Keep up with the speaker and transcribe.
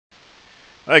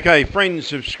Okay, friends,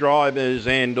 subscribers,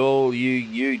 and all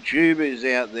you YouTubers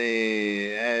out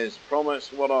there, as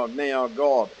promised, what I've now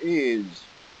got is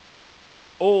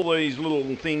all these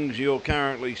little things you're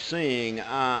currently seeing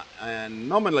are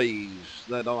anomalies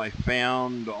that I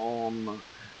found on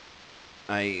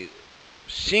a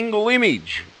single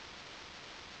image.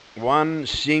 One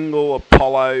single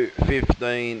Apollo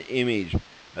 15 image.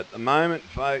 At the moment,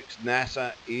 folks,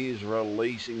 NASA is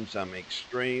releasing some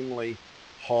extremely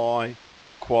high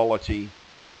quality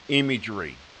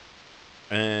imagery,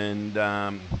 and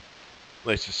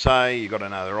let's just say you've got to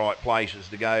know the right places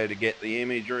to go to get the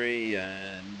imagery,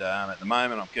 and at the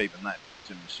moment I'm keeping that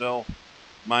to myself,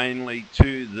 mainly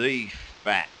to the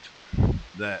fact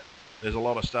that there's a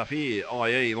lot of stuff here,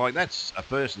 i.e. like that's a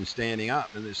person standing up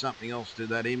and there's something else to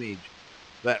that image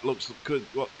that looks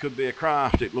what could be a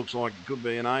craft. It looks like it could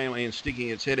be an alien sticking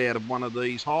its head out of one of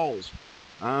these holes.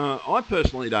 I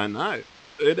personally don't know.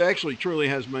 It actually truly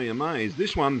has me amazed.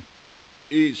 This one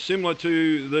is similar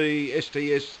to the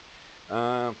STS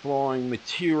flying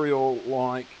material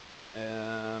like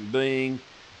being.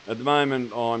 At the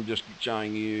moment I'm just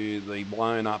showing you the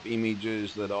blown up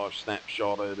images that I've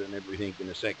snapshotted and everything. In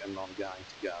a second I'm going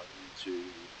to go into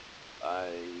a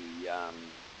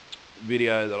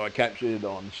video that I captured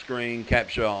on screen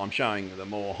capture. I'm showing the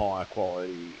more higher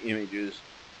quality images.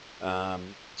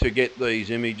 To get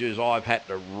these images I've had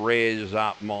to res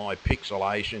up my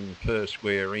pixelation per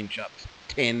square inch up to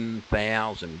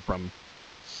 10,000 from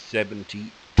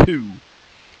 72.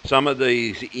 Some of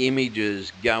these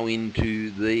images go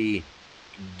into the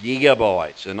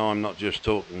gigabytes, and I'm not just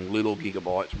talking little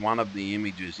gigabytes. One of the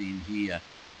images in here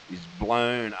is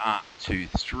blown up to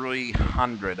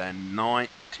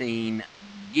 319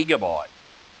 gigabyte.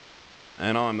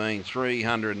 And I mean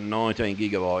 319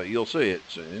 gigabyte. You'll see it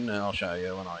soon, and I'll show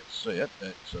you when I see it.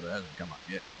 It sort of hasn't come up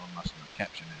yet. I mustn't have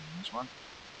captured it in this one.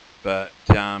 But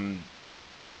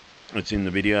it's in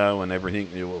the video and everything.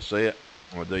 You will see it.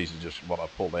 Well, these are just what I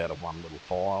pulled out of one little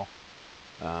file.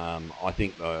 I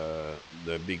think the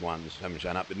big ones haven't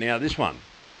shown up. But now this one.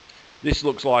 This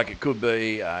looks like it could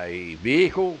be a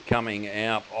vehicle coming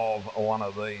out of one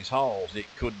of these holes. It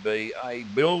could be a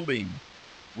building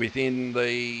within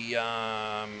the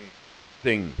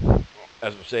thing.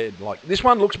 As I said, like this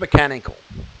one looks mechanical,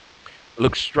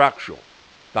 looks structural,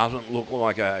 doesn't look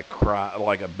like a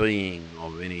being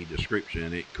of any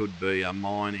description. It could be a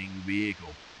mining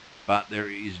vehicle, but there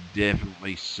is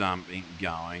definitely something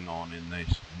going on in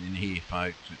this. In here,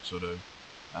 folks, it's sort of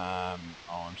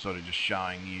I'm sort of just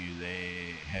showing you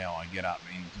there how I get up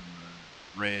into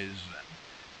the res,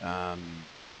 and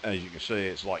as you can see,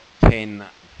 it's like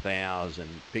 10,000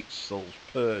 pixels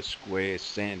per square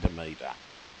centimetre.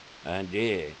 And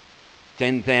yeah,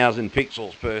 10,000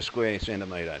 pixels per square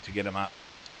centimetre to get them up,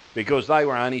 because they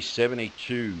were only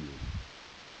 72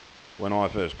 when I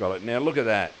first got it. Now look at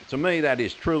that. To me that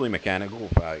is truly mechanical,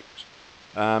 folks.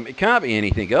 It can't be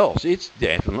anything else. It's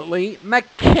definitely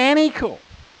mechanical.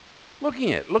 Look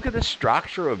at the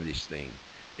structure of this thing.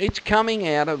 It's coming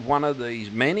out of one of these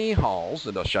many holes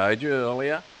that I showed you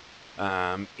earlier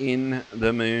in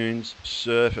the moon's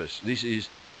surface. This is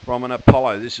from an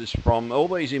Apollo. This is from, all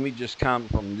these images come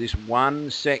from this one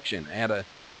section, out of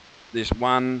this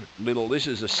one little, this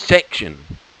is a section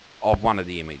of one of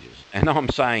the images. And I'm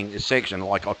saying a section,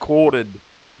 like I quartered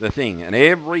the thing. And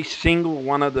every single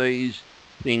one of these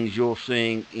things you're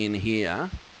seeing in here,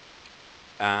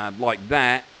 like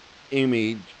that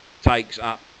image takes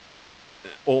up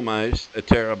almost a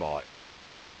terabyte.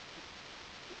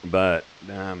 But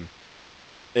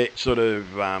it sort of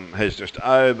has just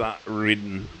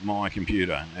overridden my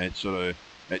computer. It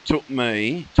took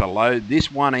me to load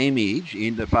this one image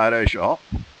into Photoshop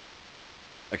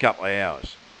a couple of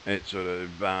hours. It sort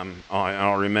of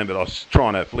I remembered I was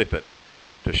trying to flip it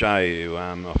to show you.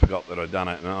 I forgot that I'd done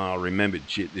it, and I remembered,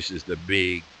 shit, this is the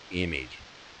big image.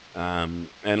 And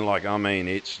like, I mean,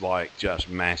 it's like just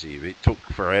massive. It took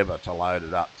forever to load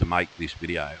it up to make this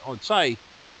video. I'd say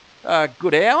a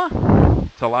good hour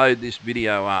to load this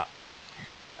video up,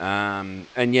 and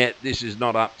yet this is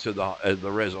not up to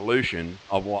the resolution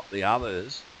of what the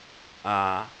others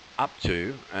are up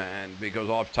to, and because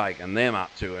I've taken them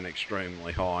up to an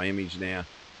extremely high image. Now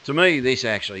to me this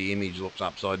actually image looks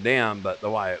upside down, but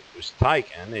the way it was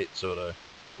taken, it sort of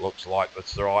looks like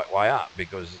it's the right way up,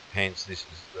 because hence this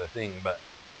is the thing. But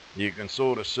you can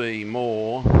sort of see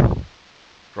more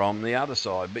from the other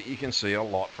side, but you can see a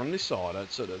lot from this side.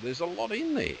 It's sort of, there's a lot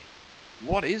in there.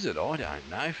 What is it? I don't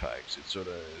know, folks. It's sort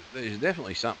of, there's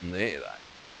definitely something there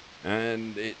though,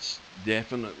 and it's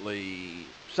definitely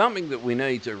something that we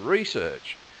need to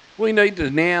research. we need to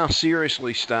now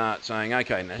seriously start saying,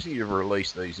 okay, now you've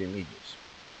released these images.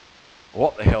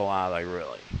 What the hell are they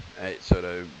really? It sort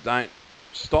of, don't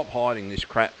stop hiding this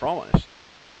crap from us.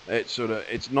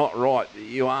 It's not right.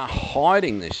 You are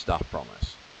hiding this stuff from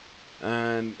us.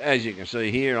 And as you can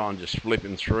see here, I'm just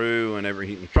flipping through and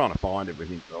everything, I'm trying to find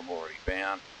everything that I've already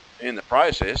found. In the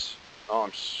process,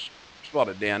 I'm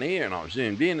spotted down here and I've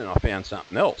zoomed in and I found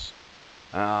something else.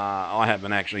 I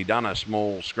haven't actually done a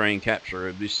small screen capture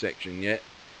of this section yet,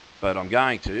 but I'm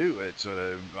going to. It's sort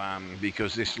of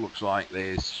because this looks like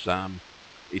there's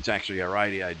it's actually a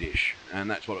radio dish, and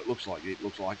that's what it looks like. It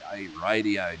looks like a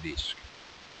radio disc,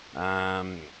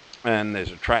 and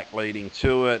there's a track leading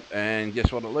to it, and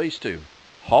guess what it leads to?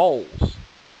 Holes.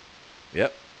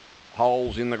 Yep,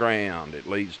 holes in the ground. It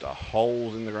leads to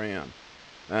holes in the ground.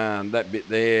 That bit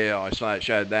there, I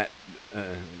showed that.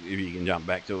 If you can jump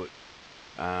back to it.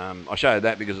 I showed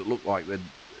that because it looked like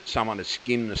someone had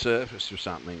skimmed the surface or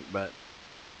something, but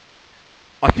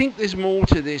I think there's more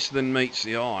to this than meets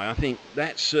the eye. I think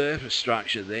that surface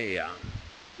structure there,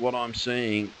 what I'm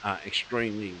seeing are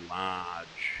extremely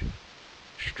large,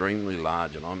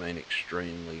 and I mean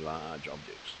extremely large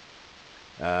objects.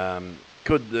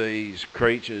 Could these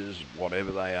creatures,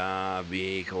 whatever they are,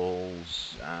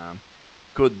 vehicles,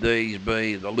 could these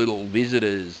be the little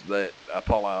visitors that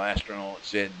Apollo astronauts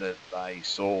said that they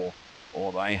saw,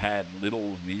 or they had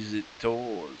little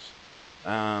visitors?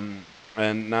 And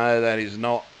no, that is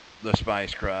not the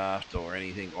spacecraft or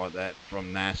anything like that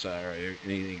from NASA or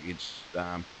anything. It's,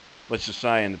 let's just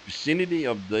say in the vicinity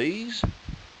of these,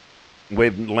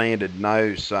 we've landed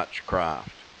no such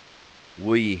craft.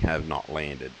 We have not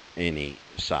landed any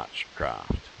such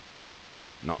craft.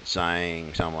 Not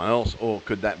saying someone else, or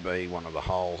could that be one of the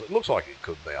holes? It looks like it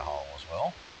could be a hole as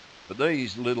well. But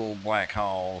these little black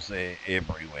holes, they're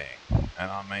everywhere. And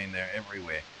I mean, they're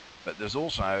everywhere. But there's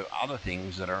also other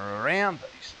things that are around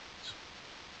these things.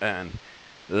 And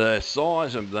the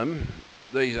size of them,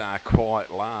 these are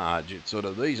quite large. It's sort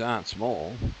of, these aren't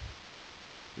small.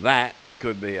 That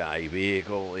could be a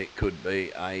vehicle. It could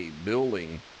be a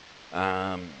building.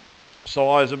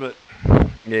 Size of it,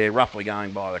 yeah, roughly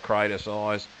going by the crater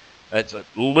size, it's at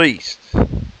least,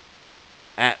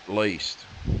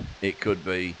 it could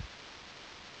be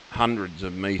hundreds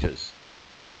of meters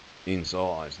in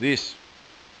size. This,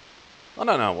 I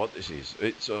don't know what this is.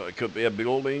 It could be a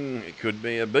building, it could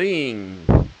be a being,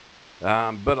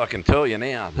 but I can tell you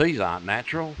now, these aren't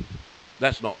natural.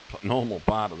 That's not a normal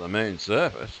part of the moon's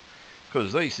surface,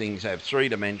 because these things have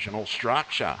three-dimensional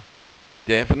structure.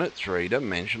 Definite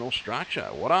three-dimensional structure.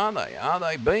 What are they? Are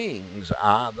they beings?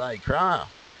 Are they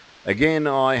craft? Again,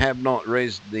 I have not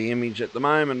rezzed the image at the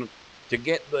moment to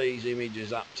get these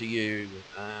images up to you.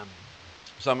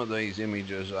 Some of these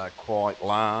images are quite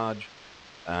large.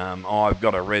 I've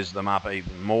got to res them up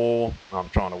even more. I'm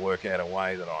trying to work out a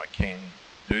way that I can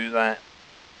do that.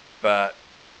 But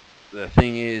the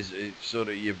thing is, it's sort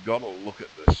of, you've got to look at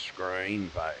the screen,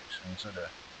 folks, and sort of,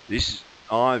 this,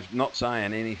 I'm not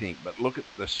saying anything, but look at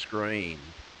the screen.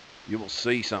 You will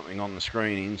see something on the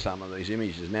screen in some of these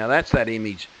images. Now that's that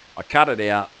image. I cut it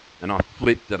out and I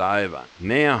flipped it over.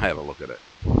 Now have a look at it.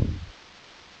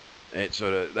 It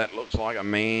sort of, that looks like a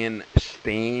man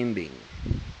standing.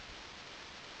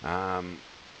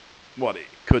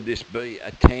 Could this be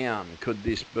a town? Could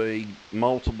this be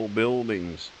multiple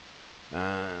buildings?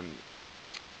 I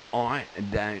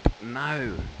don't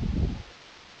know.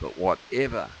 But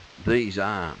whatever these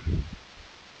are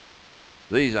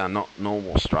not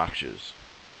normal structures.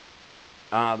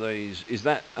 Are these, is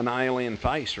that an alien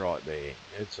face right there?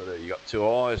 It's sort of, you got two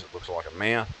eyes, it looks like a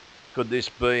mouth. Could this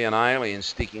be an alien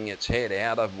sticking its head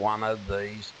out of one of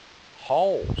these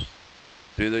holes?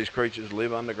 Do these creatures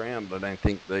live underground? I don't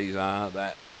think these are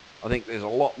that. I think there's a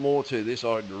lot more to this.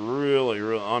 I'm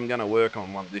going to work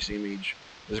on this image.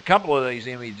 There's a couple of these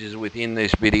images within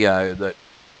this video that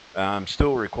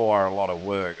still require a lot of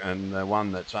work, and the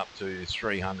one that's up to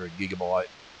 300 gigabyte,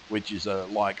 which is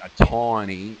like a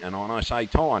tiny, and when I say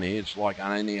tiny, it's like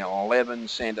only an 11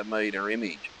 centimeter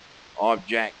image. I've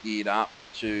jacked it up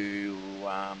to,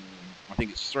 I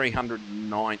think it's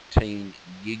 319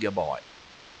 gigabyte.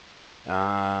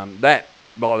 That,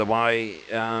 by the way,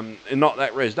 not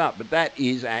that rezzed up, but that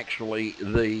is actually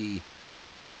the,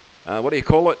 what do you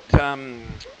call it,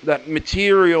 that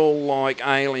material like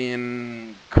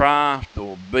alien craft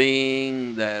or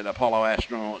being that Apollo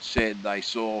astronauts said they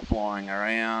saw flying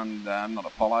around, not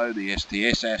Apollo, the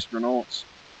STS astronauts,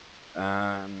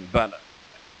 but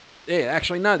yeah,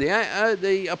 actually no,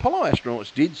 the Apollo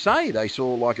astronauts did say they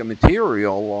saw like a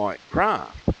material like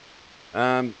craft.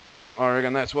 I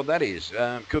reckon that's what that is.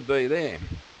 Could be there.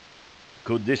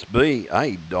 Could this be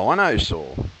a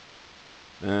dinosaur?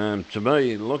 To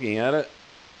me, looking at it,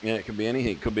 yeah, it could be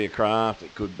anything. It could be a craft.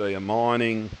 It could be a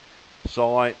mining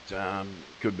site. It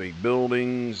could be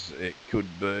buildings. It could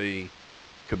be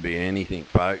anything,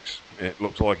 folks. It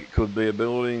looks like it could be a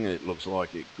building. It looks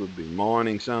like it could be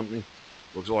mining something.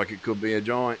 Looks like it could be a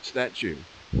giant statue.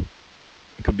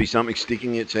 It could be something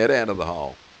sticking its head out of the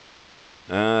hole.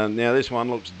 Now this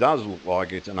one does look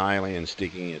like it's an alien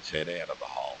sticking its head out of the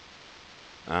hole.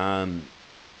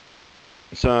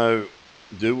 So,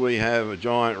 do we have a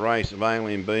giant race of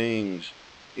alien beings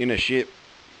in a ship?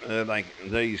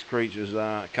 These creatures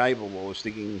are capable of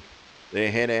sticking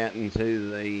their head out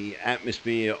into the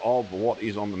atmosphere of what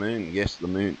is on the moon. Yes, the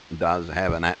moon does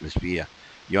have an atmosphere.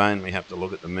 You only have to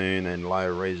look at the moon and low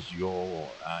res your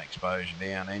exposure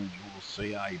down, and you will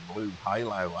see a blue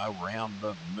halo around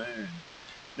the moon.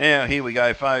 Now, here we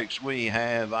go, folks. We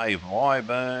have a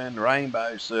wyvern,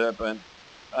 rainbow serpent,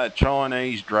 a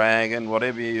Chinese dragon,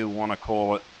 whatever you want to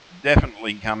call it,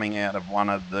 definitely coming out of one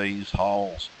of these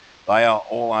holes. They are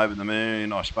all over the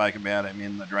moon. I spoke about them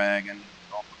in the dragon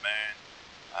on the moon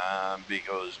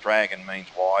because dragon means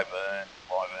wyvern,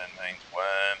 wyvern means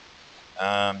worm.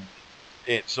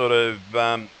 It's sort of,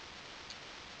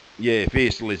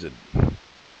 fierce lizard.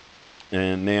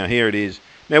 And now here it is.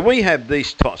 Now we have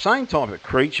this same type of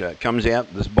creature comes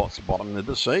out this bottom of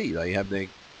the sea. They have their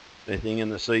thing in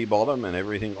the sea bottom and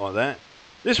everything like that.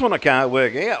 This one I can't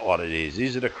work out what it is.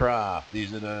 Is it a craft?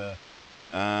 Is it a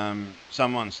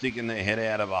someone sticking their head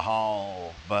out of a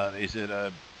hole? But is it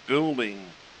a building?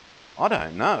 I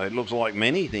don't know. It looks like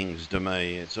many things to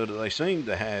me. It's sort of, they seem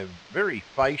to have very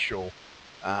facial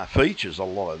features, a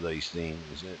lot of these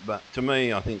things. But to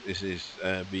me, I think this is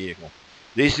a vehicle.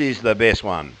 This is the best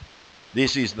one.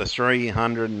 This is the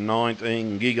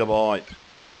 319 gigabyte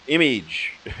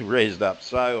image, resed up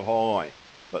so high.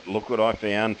 But look what I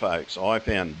found, folks. I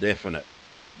found definite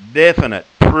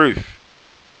proof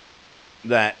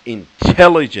that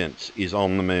intelligence is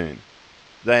on the moon.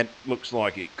 That looks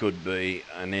like it could be,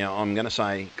 now I'm going to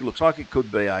say, it looks like it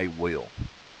could be a wheel.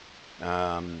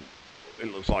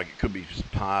 It looks like it could be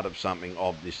part of something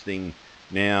of this thing.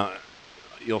 Now,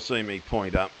 you'll see me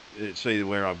point up. See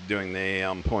where I'm doing there?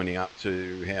 I'm pointing up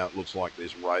to how it looks like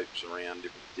there's ropes around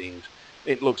different things.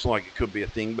 It looks like it could be a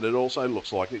thing, but it also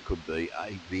looks like it could be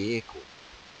a vehicle.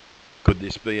 Could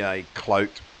this be a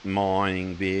cloaked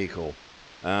mining vehicle?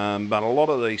 But a lot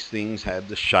of these things have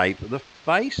the shape of the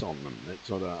face on them. It's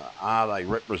sort of, are they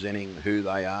representing who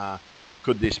they are?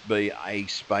 Could this be a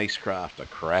spacecraft, a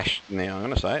crashed, now I'm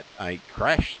going to say it, a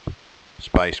crashed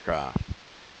spacecraft?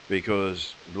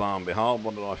 Because, lo and behold,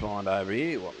 what did I find over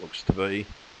here? What looks to be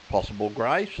possible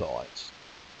grave sites.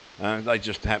 They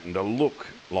just happen to look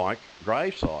like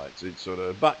grave sites. It's sort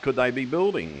of, but could they be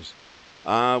buildings?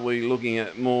 Are we looking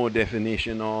at more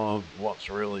definition of what's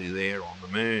really there on the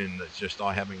moon? It's just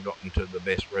I haven't gotten to the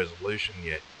best resolution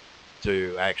yet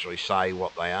to actually say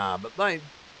what they are. But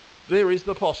there is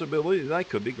the possibility they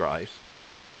could be graves.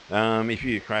 If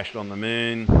you crashed on the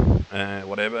moon,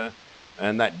 whatever,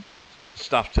 and that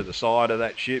stuff to the side of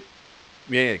that ship,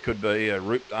 yeah, it could be a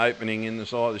ripped opening in the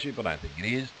side of the ship. I don't think it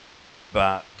is.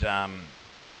 But,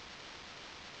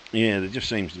 yeah, there just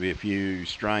seems to be a few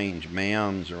strange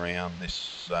mounds around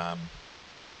this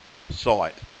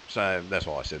site. So that's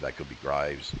why I said they could be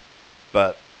graves.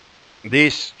 But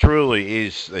this truly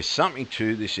is, there's something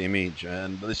to this image.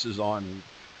 And this is, I'm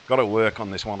got to work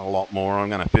on this one a lot more. I'm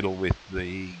going to fiddle with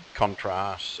the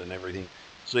contrasts and everything.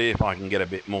 See if I can get a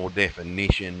bit more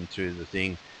definition to the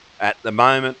thing. At the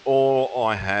moment, all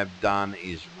I have done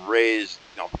is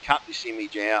I've cut this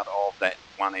image out of that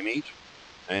one image,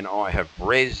 and I have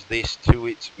res this to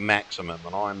its maximum,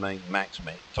 and I mean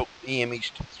maximum. It took the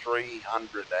image to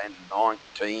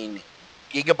 319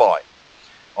 gigabyte.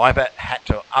 I've had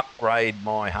to upgrade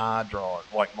my hard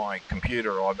drive, like my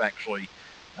computer. I've actually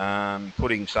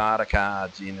putting SATA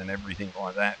cards in and everything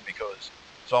like that, because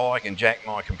so I can jack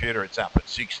my computer. It's up at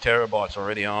 6 terabytes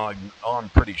already. I'm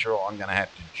pretty sure I'm going to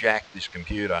have to jack this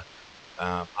computer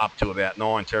up to about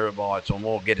 9 terabytes or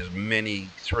more, get as many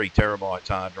 3 terabytes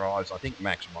hard drives. I think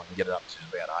maximum I can get it up to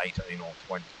about 18 or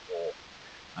 24.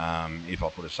 If I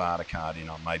put a SATA card in,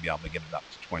 I may be able to get it up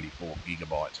to 24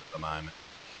 gigabytes at the moment,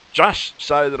 just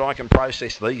so that I can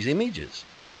process these images.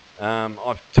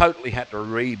 I've totally had to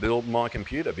rebuild my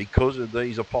computer because of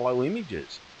these Apollo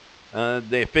images.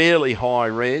 They're fairly high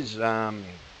res,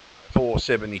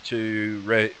 472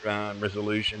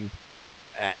 resolution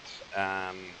at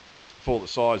for the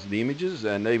size of the images,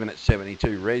 and even at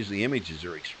 72 res, the images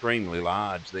are extremely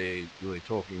large. They're really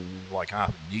talking like half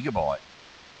a gigabyte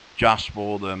just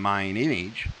for the main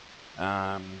image.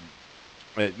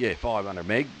 yeah, 500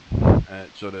 meg,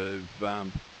 sort of,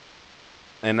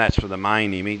 and that's for the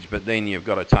main image. But then you've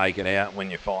got to take it out when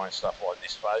you find stuff like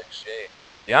this, folks. Yeah,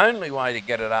 the only way to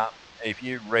get it up, if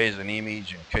you res an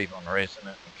image and keep on resing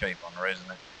it and keep on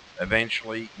resing it,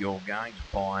 eventually you're going to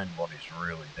find what is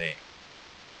really there.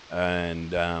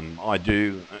 And I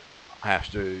do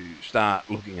have to start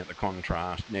looking at the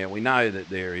contrast. Now we know that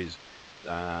there is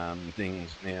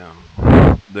things now.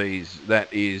 That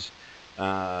is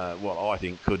what I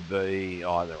think could be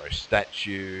either a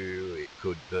statue, it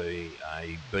could be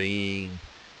a being,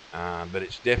 but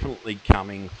it's definitely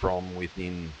coming from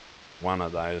within one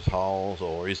of those holes.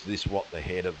 Or is this what the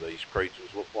head of these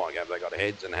creatures look like? Have they got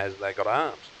heads and has they got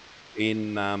arms?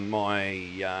 In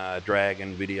my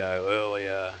dragon video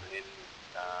earlier in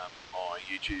my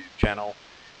YouTube channel,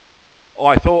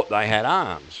 I thought they had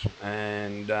arms,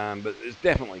 and but it's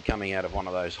definitely coming out of one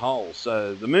of those holes.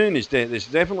 So the moon is there's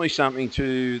definitely something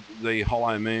to the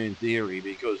hollow moon theory,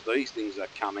 because these things are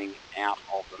coming out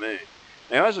of the moon.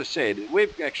 Now, as I said,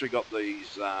 we've actually got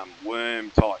these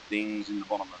worm type things in the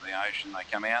bottom of the ocean. They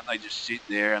come out and they just sit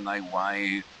there and they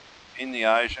wave in the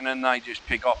ocean, and they just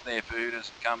pick off their food as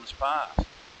it comes past.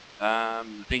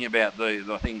 The thing about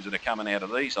the things that are coming out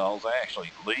of these holes, they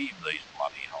actually leave these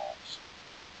bloody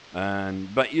holes.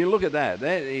 But you look at that,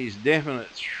 that is definite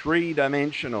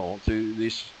three-dimensional to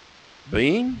this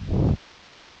being.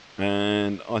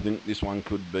 And I think this one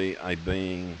could be a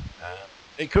being.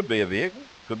 It could be a vehicle,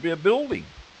 could be a building.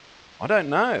 I don't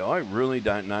know. I really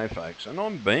don't know, folks. And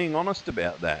I'm being honest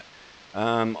about that.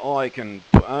 I can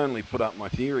only put up my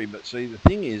theory, but see, the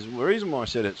thing is, the reason why I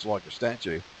said it's like a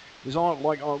statue is I'm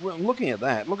looking at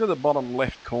that. Look at the bottom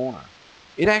left corner.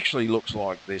 It actually looks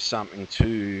like there's something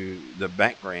to the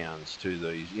backgrounds to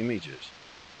these images.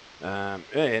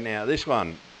 Yeah, now this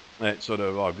one, that sort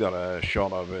of, I've got a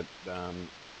shot of it,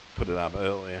 put it up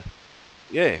earlier.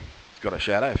 Yeah, it's got a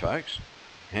shadow, folks.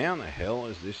 How in the hell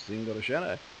has this thing got a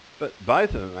shadow? But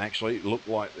both of them actually look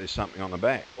like there's something on the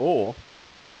back. Or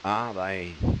are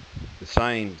they the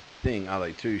same thing? Are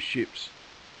they two ships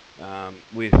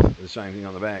with the same thing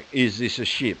on the back? Is this a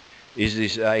ship? Is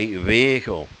this a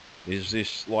vehicle? Is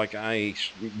this like a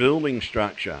building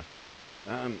structure?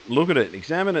 Look at it.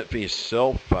 Examine it for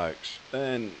yourself, folks,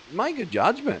 and make a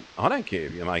judgment. I don't care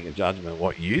if you make a judgment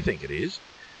what you think it is.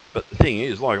 But the thing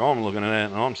is, like, I'm looking at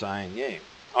it and I'm saying, yeah,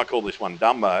 I call this one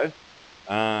Dumbo.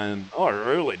 And I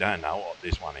really don't know what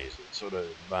this one is. It's sort of,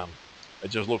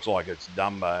 it just looks like it's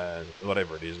Dumbo,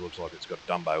 whatever it is, looks like it's got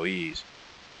Dumbo ears.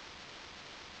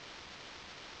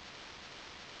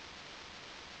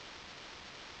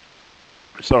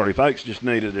 Sorry, folks, just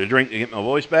needed a drink to get my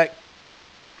voice back.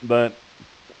 But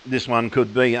this one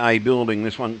could be a building.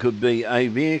 This one could be a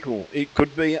vehicle. It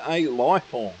could be a life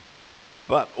form.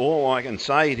 But all I can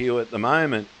say to you at the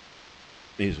moment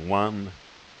is one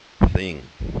thing.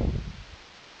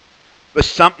 There's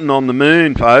something on the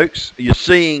moon, folks. You're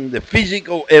seeing the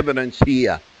physical evidence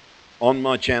here on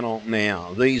my channel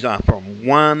now. These are from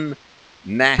one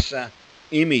NASA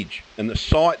image. And the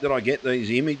site that I get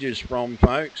these images from,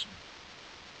 folks,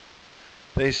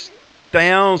 there's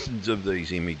thousands of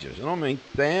these images. And I mean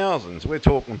thousands. We're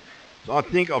talking, I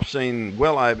think I've seen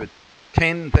well over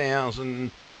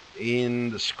 10,000 in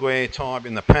the square type.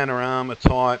 In the panorama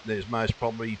type, there's most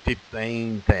probably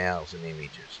 15,000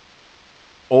 images.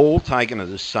 All taken of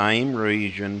the same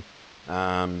region.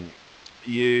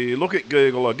 You look at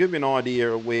Google, I'll give you an idea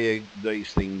of where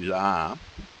these things are,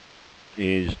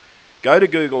 is go to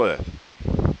Google Earth,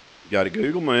 go to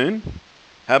Google Moon,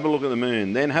 have a look at the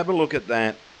moon, then have a look at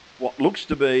that, what looks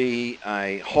to be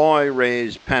a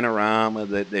high-res panorama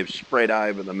that they've spread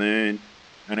over the moon,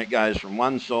 and it goes from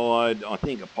one side, I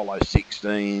think Apollo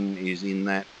 16 is in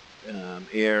that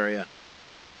area,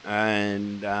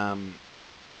 and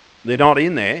they're not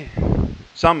in there.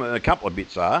 A couple of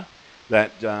bits are.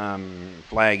 That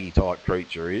flaggy type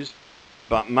creature is.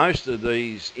 But most of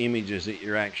these images that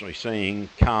you're actually seeing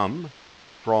come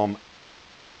from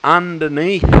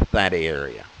underneath that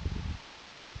area.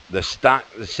 The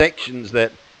sections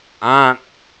that aren't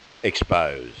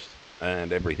exposed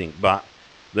and everything. But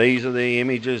these are the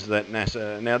images that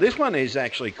NASA... Now this one is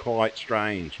actually quite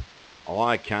strange.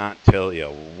 I can't tell you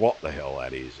what the hell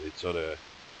that is. It sort of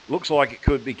looks like it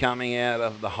could be coming out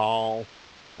of the hole.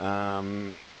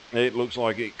 It looks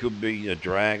like it could be a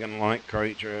dragon-like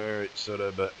creature. It's sort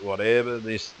of, but whatever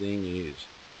this thing is,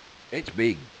 it's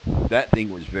big. That thing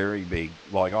was very big.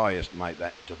 Like, I estimate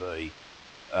that to be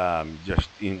just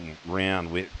in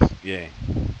round width. Yeah.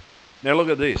 Now look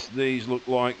at this. These look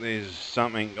like there's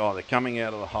something. Oh, they're coming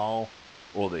out of the hole,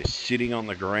 or they're sitting on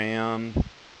the ground.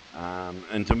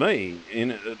 And to me,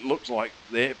 it looks like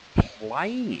they're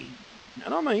playing,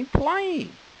 and I mean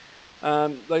playing.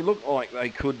 They look like they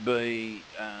could be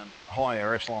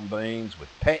higher echelon beings with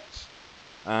pets.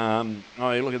 Oh,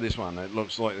 look at this one. It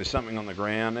looks like there's something on the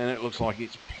ground, and it looks like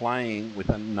it's playing with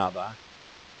another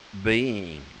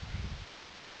being.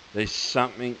 There's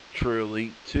something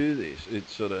truly to this.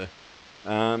 It's sort of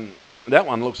that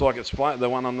one looks like it's floating. The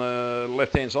one on the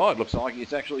left-hand side looks like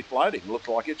it's actually floating. Looks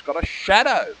like it's got a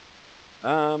shadow.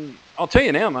 I'll tell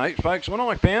you now, mate, folks, when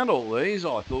I found all these,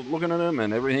 I thought, looking at them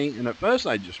and everything, and at first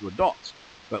they just were dots.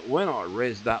 But when I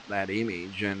rezzed up that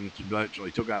image and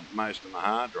virtually took up most of my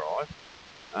hard drive,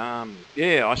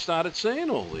 yeah, I started seeing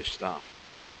all this stuff.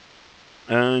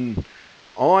 And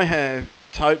I have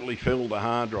totally filled a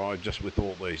hard drive just with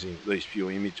all these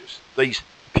few images. These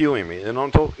few images. And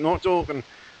I'm not talking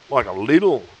like a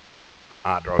little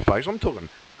hard drive, folks. I'm talking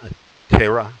a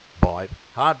terabyte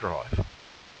hard drive.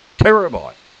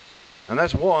 Terabyte. And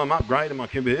that's why I'm upgrading my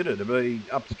computer to be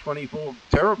up to 24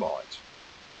 terabytes.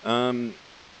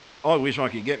 I wish I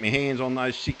could get my hands on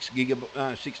those 6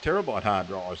 terabyte hard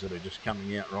drives that are just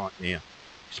coming out right now.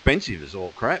 Expensive as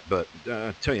all crap, but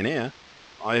I tell you now,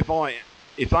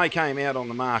 if they came out on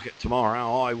the market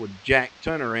tomorrow, I would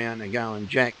turn around and go and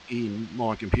jack in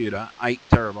my computer 8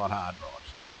 terabyte hard drives.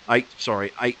 8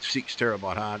 6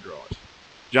 terabyte hard drives.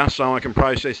 Just so I can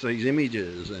process these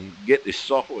images and get this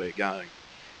software going.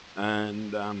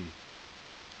 And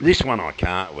this one I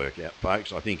can't work out,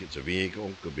 folks. I think it's a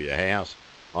vehicle, could be a house.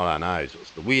 I don't know.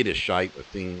 It's the weirdest shape of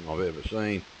thing I've ever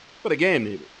seen. But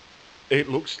again, it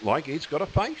looks like it's got a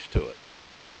face to it.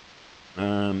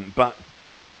 But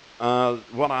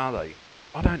what are they?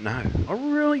 I don't know. I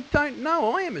really don't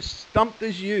know. I am as stumped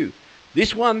as you.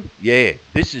 This one, yeah,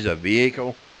 this is a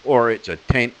vehicle, or it's a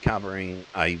tent covering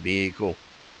a vehicle.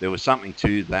 There was something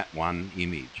to that one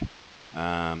image.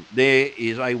 There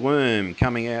is a worm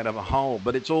coming out of a hole,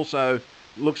 but it's also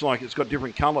looks like it's got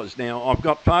different colours. Now, I've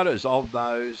got photos of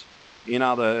those in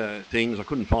other things. I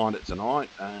couldn't find it tonight,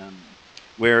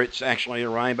 where it's actually a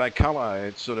rainbow colour.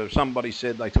 It's sort of, somebody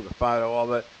said they took a photo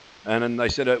of it, and then they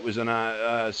said it was in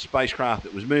a spacecraft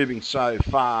that was moving so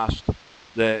fast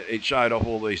that it showed off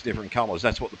all these different colours.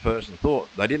 That's what the person thought.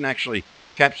 They didn't actually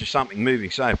capture something moving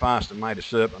so fast and made a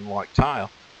serpent-like tail.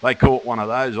 They caught one of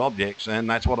those objects, and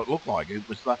that's what it looked like. It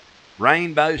was the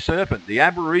rainbow serpent. The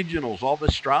Aboriginals of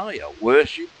Australia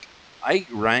worshipped a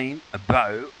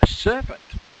rainbow serpent.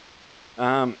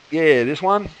 Yeah, this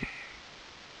one,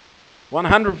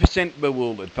 100%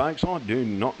 bewildered, folks. I do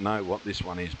not know what this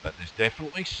one is, but there's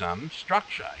definitely some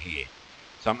structure here.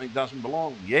 Something doesn't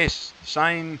belong. Yes, the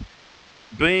same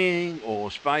being or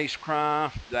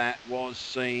spacecraft that was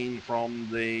seen from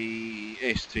the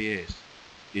STS.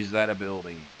 Is that a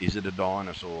building? Is it a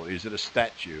dinosaur? Is it a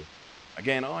statue?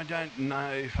 Again, I don't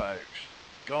know, folks.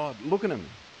 God, look at them.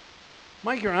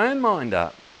 Make your own mind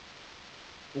up.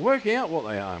 Work out what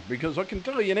they are, because I can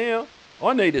tell you now,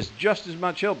 I need just as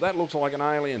much help. That looks like an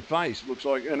alien face. Looks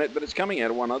like, but it's coming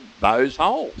out of one of those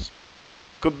holes.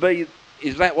 Could be.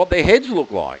 Is that what their heads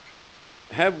look like?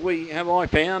 Have I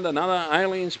found another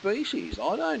alien species?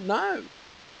 I don't know.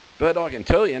 But I can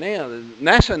tell you now,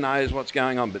 NASA knows what's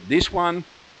going on. But this one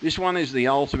is the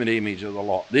ultimate image of the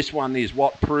lot. This one is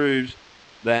what proves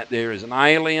that there is an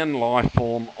alien life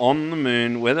form on the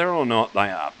moon, whether or not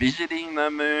they are visiting the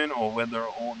moon or whether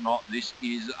or not this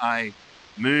is a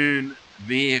moon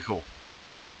vehicle.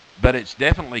 But it's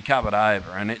definitely covered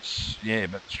over, and it's, yeah,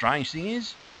 but the strange thing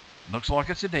is, it looks like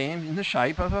it's a dam in the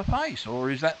shape of a face. Or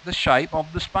is that the shape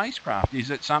of the spacecraft? Is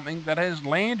it something that has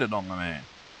landed on the moon?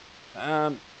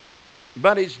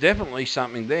 But it's definitely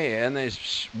something there, and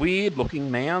there's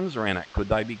weird-looking mounds around it. Could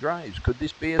they be graves? Could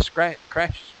this be a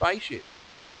crashed spaceship?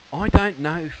 I don't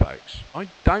know, folks. I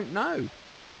don't know.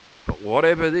 But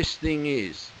whatever this thing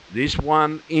is, this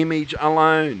one image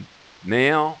alone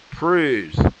now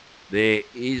proves there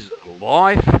is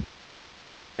life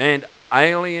and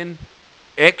alien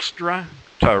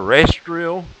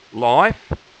extraterrestrial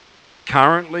life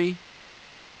currently.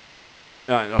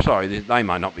 Sorry, they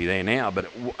may not be there now,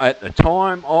 but at the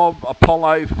time of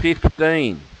Apollo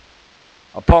 15,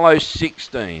 Apollo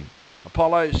 16,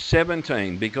 Apollo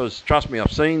 17, because trust me,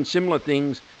 I've seen similar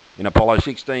things in Apollo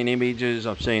 16 images,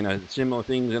 I've seen similar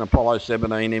things in Apollo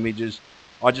 17 images.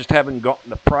 I just haven't gotten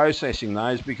to processing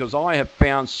those because I have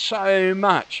found so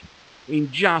much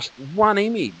in just one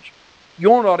image.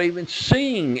 You're not even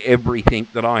seeing everything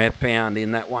that I have found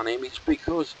in that one image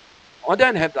because I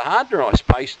don't have the hard drive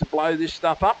space to blow this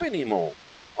stuff up anymore.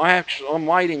 I'm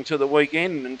waiting till the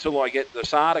weekend until I get the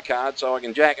SATA card so I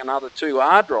can jack another 2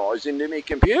 hard drives into my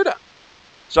computer.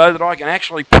 so that I can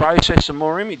actually process some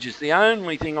more images. The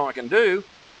only thing I can do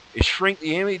is shrink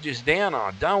the images down.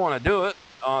 I don't want to do it.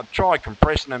 I tried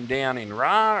compressing them down in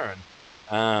RAR,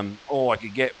 and all I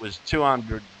could get was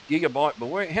 200 gigabyte,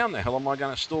 but how in the hell am I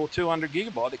going to store 200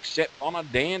 gigabyte except on a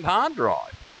damned hard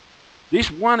drive? This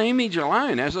one image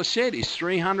alone, as I said, is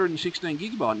 316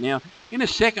 gigabyte. Now, in a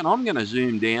second, I'm going to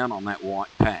zoom down on that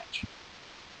white patch.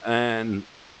 And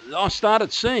I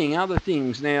started seeing other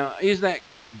things. Now, is that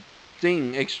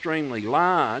thing extremely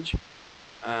large?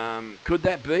 Could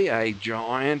that be a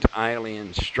giant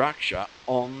alien structure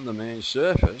on the moon's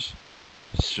surface,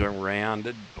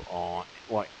 surrounded by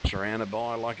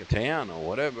like a town or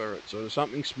whatever? It's sort of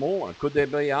something smaller. Could there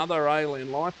be other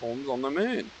alien life forms on the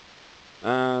moon?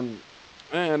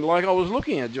 And like I was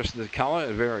looking at just the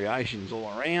colour variations all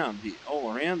around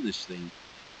this thing,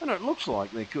 and it looks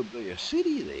like there could be a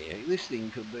city there. This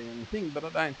thing could be in the thing, but I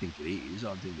don't think it is.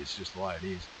 I think it's just the way it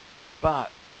is.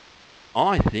 But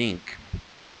I think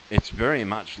it's very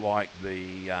much like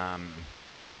the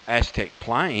Aztec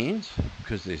plains,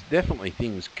 because there's definitely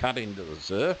things cut into the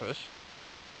surface,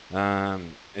 as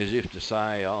if to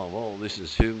say, oh, well, this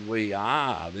is who we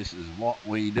are. This is what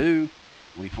we do.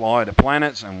 We fly to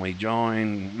planets and we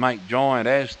make giant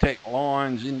Aztec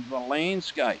lines into the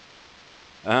landscape.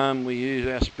 We use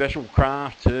our special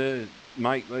craft to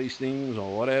make these things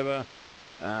or whatever.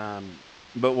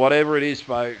 But whatever it is,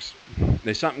 folks,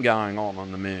 there's something going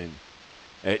on the moon.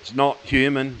 It's not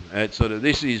human. It's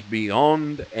this is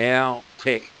beyond our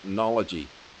technology.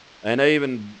 And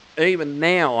even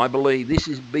now, I believe this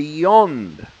is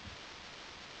beyond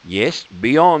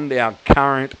our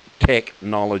current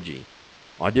technology.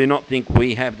 I do not think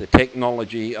we have the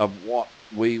technology of what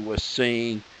we were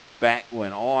seeing back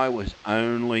when I was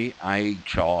only a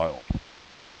child.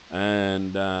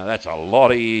 And that's a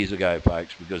lot of years ago,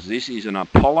 folks, because this is an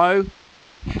Apollo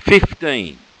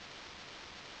 15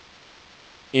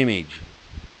 image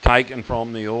taken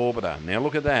from the orbiter. Now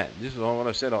look at that. This is what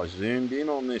I said. I zoomed in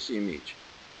on this image.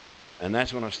 And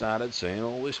that's when I started seeing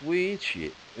all this weird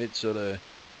shit. It's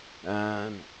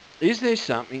is there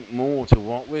something more to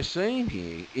what we're seeing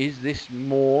here? Is this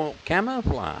more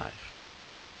camouflage?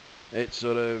 It's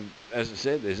as I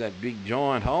said, there's that big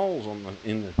giant holes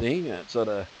in the thing. It's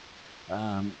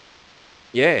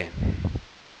yeah.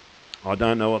 I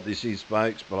don't know what this is,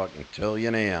 folks, but I can tell you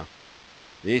now,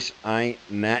 this ain't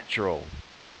natural.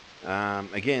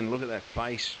 Again, look at that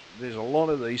face. There's a lot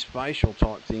of these facial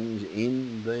type things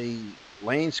in the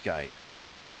landscape.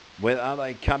 Are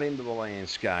they cut into the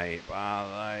landscape?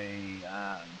 Are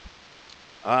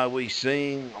we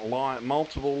seeing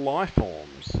multiple life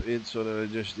forms? It's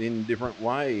just in different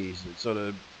ways. It's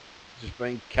just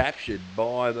being captured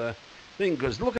by the thing. Because look